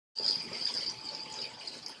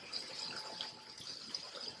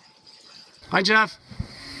Hi, Jeff.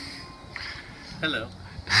 Hello.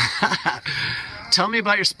 Tell me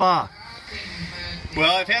about your spa.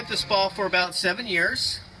 Well, I've had the spa for about 7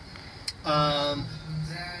 years.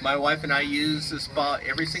 My wife and I use the spa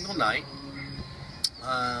every single night.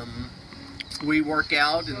 We work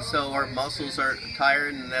out, and so our muscles are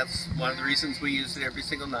tired, and that's one of the reasons we use it every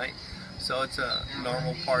single night. So it's a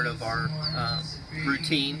normal part of our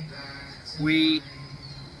routine.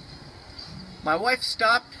 My wife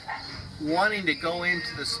stopped wanting to go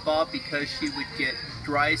into the spa because she would get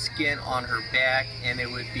dry skin on her back, and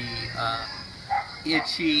it would be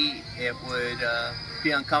itchy, it would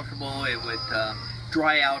be uncomfortable, it would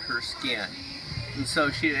dry out her skin. And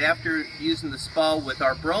so she, after using the spa with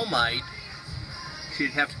our bromide,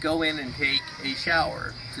 she'd have to go in and take a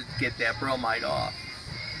shower to get that bromide off.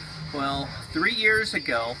 Well, 3 years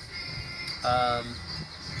ago, I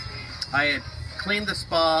had cleaned the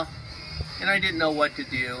spa and I didn't know what to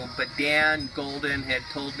do, but Dan Golden had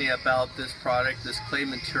told me about this product, this clay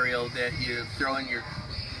material that you throw in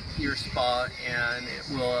your spa, and it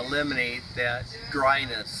will eliminate that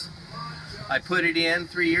dryness. I put it in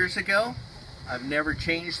 3 years ago. I've never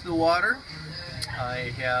changed the water.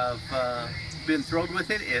 I have been thrilled with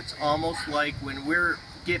it. It's almost like when we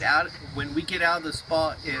get out of the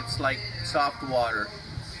spa, it's like soft water.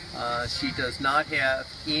 She does not have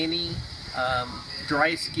any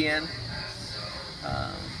dry skin,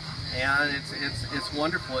 and it's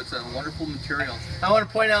wonderful. It's a wonderful material. I want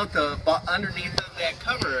to point out the underneath of that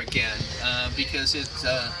cover again, because it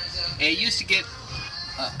used to get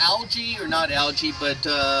algae, or not algae, but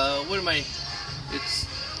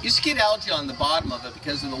used to get algae on the bottom of it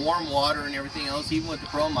because of the warm water and everything else. Even with the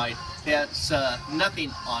bromide, that's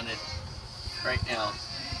nothing on it right now.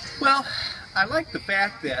 Well, I like the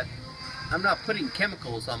fact that I'm not putting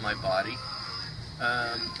chemicals on my body.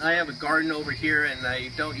 I have a garden over here, and I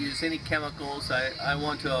don't use any chemicals. I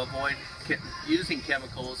want to avoid using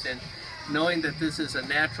chemicals, and knowing that this is a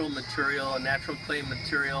natural material, a natural clay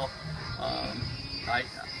material, I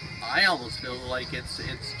almost feel like it's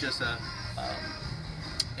just a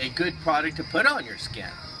good product to put on your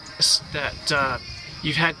skin. That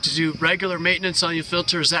you've had to do regular maintenance on your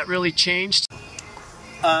filter, has that really changed?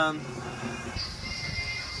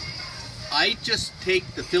 I just take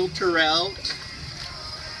the filter out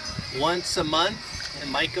once a month. It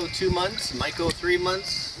might go 2 months, it might go 3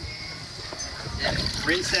 months, and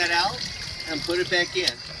rinse that out and put it back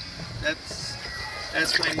in. That's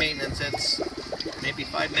my maintenance. That's maybe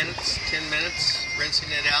 5 minutes, 10 minutes,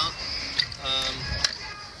 rinsing it out.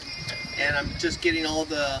 And I'm just getting all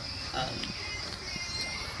the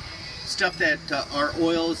stuff that are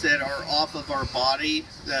oils that are off of our body,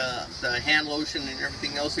 the hand lotion and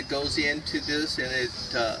everything else that goes into this, and it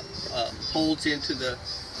holds into the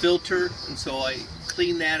filter, and so I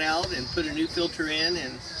clean that out and put a new filter in,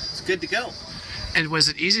 and it's good to go. And was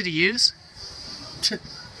it easy to use?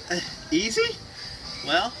 Easy?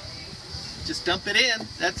 Well, just dump it in,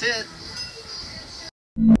 that's it.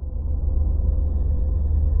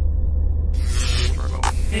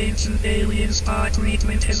 Ancient Alien Spa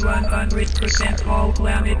treatment is 100% all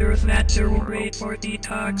planet Earth natural rate for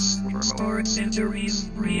detox, sports injuries,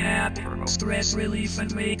 rehab, stress relief,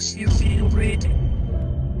 and makes you feel great.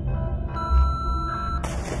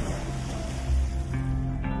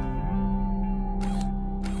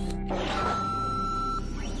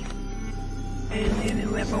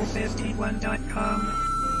 AlienUFO51.com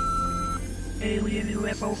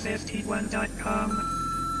AlienUFO51.com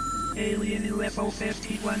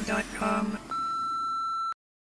AlienUFO51.com